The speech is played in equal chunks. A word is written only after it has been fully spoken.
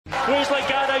Where's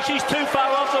Legato? She's too far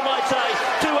off, I might say.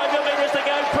 200 metres to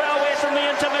go. Prowess and the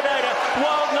Intimidator.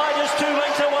 Wild Knight is 2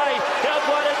 lengths away. Out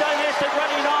wide of Domestic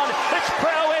running on. It's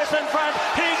Prowess in front.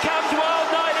 Here comes Wild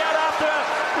Knight out after her.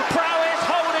 Prowess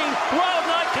holding. Wild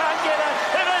Knight can't get it.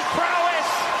 It is Prowess.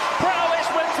 Prowess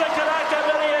wins the Karaka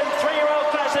Million 3-year-old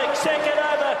classic. Second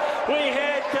over. We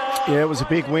had... Yeah, it was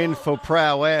a big win for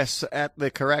Prowess at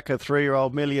the Karaka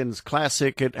 3-year-old Millions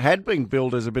Classic. It had been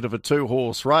billed as a bit of a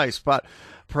two-horse race, but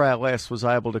Prowess was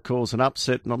able to cause an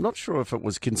upset, and I'm not sure if it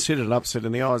was considered an upset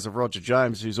in the eyes of Roger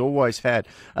James, who's always had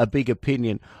a big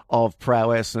opinion of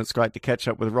Prowess, and it's great to catch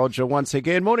up with Roger once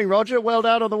again. Morning, Roger. Well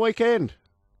done on the weekend.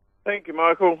 Thank you,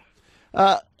 Michael.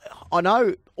 I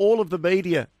know all of the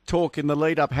media talk in the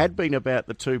lead-up had been about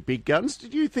the two big guns.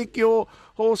 Did you think your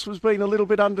horse was being a little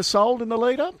bit undersold in the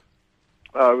lead-up?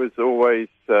 I was always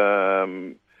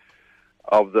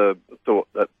of the thought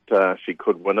that she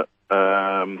could win it.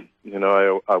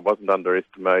 I wasn't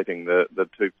underestimating the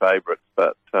two favourites,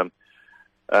 but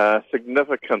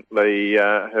significantly,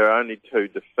 her only two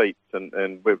defeats,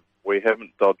 and we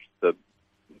haven't dodged the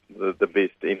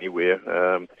best anywhere.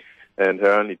 And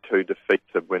her only two defeats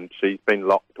are when she's been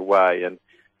locked away and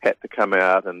had to come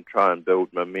out and try and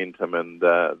build momentum, and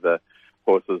the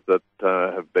horses that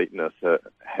have beaten us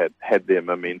had their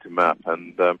momentum up.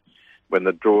 And when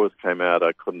the draws came out,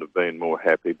 I couldn't have been more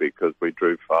happy because we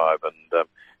drew 5, and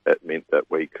it meant that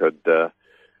we could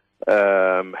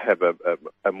have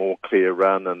a more clear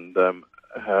run. And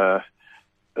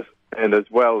as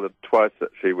well, the twice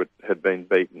that she had been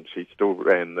beaten, she still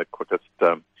ran the quickest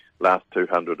last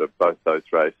 200 of both those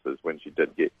races when she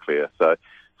did get clear. So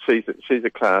she's a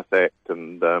class act,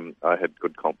 and I had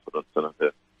good confidence in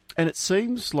her. And it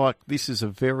seems like this is a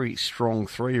very strong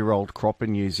 3-year-old crop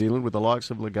in New Zealand with the likes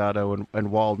of Legato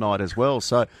and Wild Knight as well.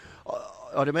 So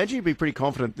I'd imagine you'd be pretty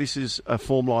confident this is a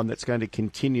form line that's going to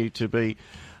continue to be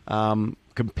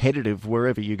competitive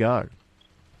wherever you go.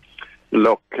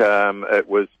 Look, it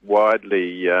was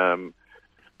widely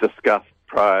discussed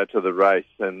prior to the race,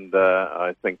 and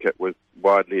I think it was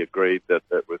widely agreed that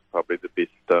it was probably the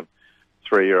best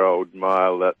 3-year-old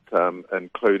mile, that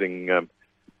including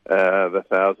the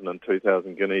 1,000 and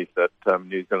 2,000 guineas that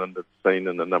New Zealand has seen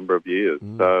in a number of years.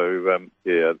 So,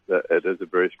 it is a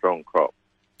very strong crop.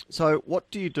 So what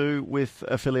do you do with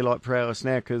a filly like Prowess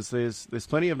now? Because there's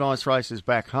plenty of nice races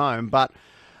back home, but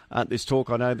there's talk,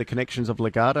 I know the connections of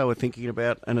Legato are thinking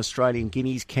about an Australian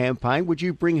Guineas campaign. Would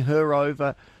you bring her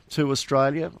over to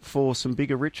Australia for some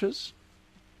bigger riches?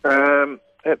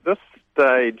 At this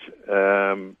stage,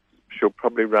 she'll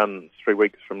probably run 3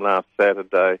 weeks from last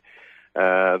Saturday.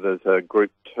 There's a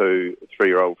Group 2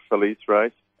 3-year-old fillies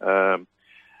race,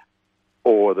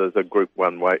 or there's a Group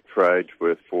 1 weight for age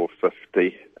worth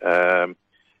 $450.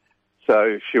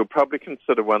 So she'll probably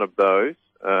consider one of those,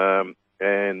 and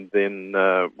then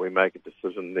we make a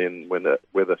decision then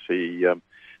whether she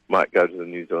might go to the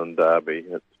New Zealand Derby.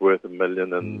 It's worth $1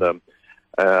 million, and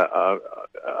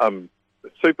I'm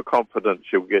super confident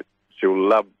she'll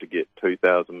love to get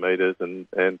 2,000 metres,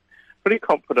 and pretty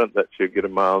confident that she'll get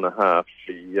 1.5 miles.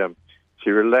 She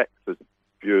relaxes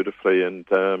beautifully, and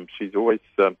she's always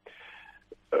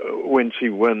when she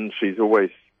wins, she's always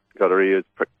got her ears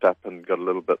pricked up and got a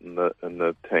little bit in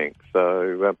the tank.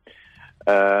 So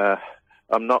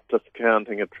I'm not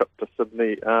discounting a trip to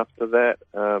Sydney after that,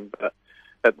 but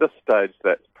at this stage,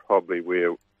 that's probably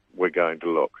where we're going to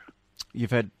look.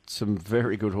 You've had some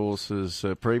very good horses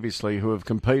previously who have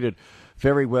competed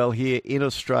very well here in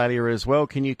Australia as well.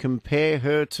 Can you compare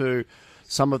her to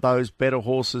some of those better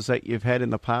horses that you've had in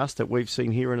the past that we've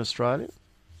seen here in Australia?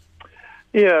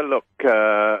 Yeah, look,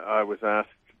 I was asked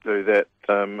to do that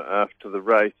after the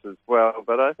race as well,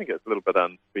 but I think it's a little bit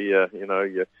unfair. You know,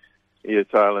 your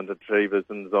Silent Achievers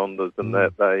and Zondas and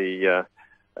that, they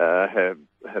have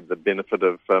had the benefit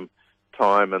of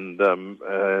time and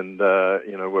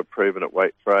were proven at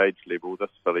weight for age level. This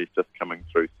filly's just coming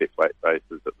through set weight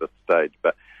races at this stage,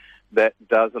 but that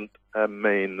doesn't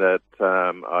mean that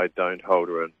I don't hold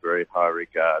her in very high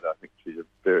regard. I think she's a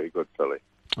very good filly.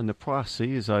 And the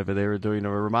Priceers over there are doing a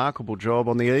remarkable job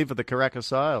on the eve of the Karaka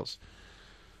sales.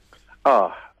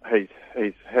 Oh, he's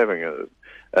having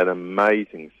an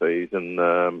amazing season.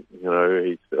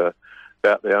 He's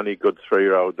about the only good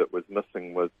 3-year-old that was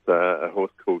missing was a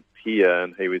horse called Tia,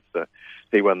 and he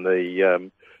won the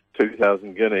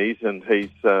 2,000 guineas, and he's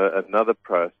another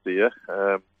Priceer,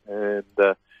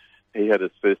 and he had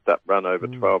his first up run over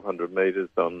 1,200 metres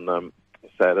on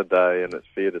Saturday, and it's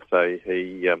fair to say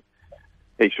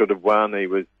he should have won. He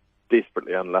was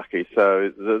desperately unlucky.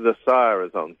 So the sire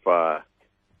is on fire.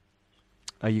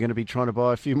 Are you going to be trying to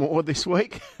buy a few more this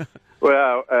week?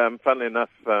 Well, funnily enough,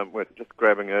 we're just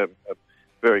grabbing a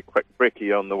very quick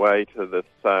brekkie on the way to the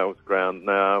sales ground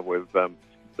now. We've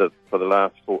for the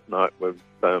last fortnight, we've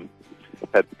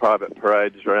had private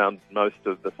parades around most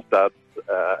of the studs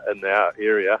in our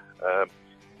area,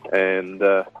 and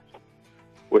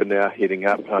we're now heading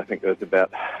up. I think there's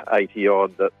about 80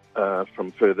 odd that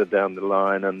from further down the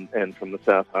line and from the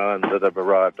South Island that have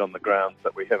arrived on the grounds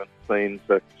that we haven't seen.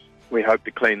 So we hope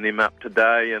to clean them up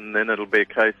today, and then it'll be a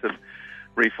case of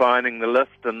refining the list,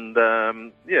 and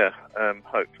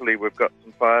hopefully we've got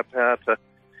some firepower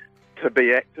to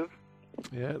be active.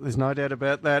 Yeah, there's no doubt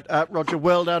about that. Roger,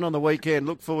 well done on the weekend.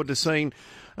 Look forward to seeing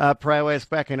Prowess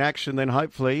back in action, then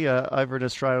hopefully over in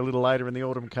Australia a little later in the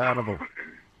Autumn Carnival.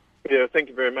 Yeah, thank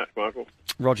you very much, Michael.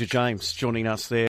 Roger James joining us there.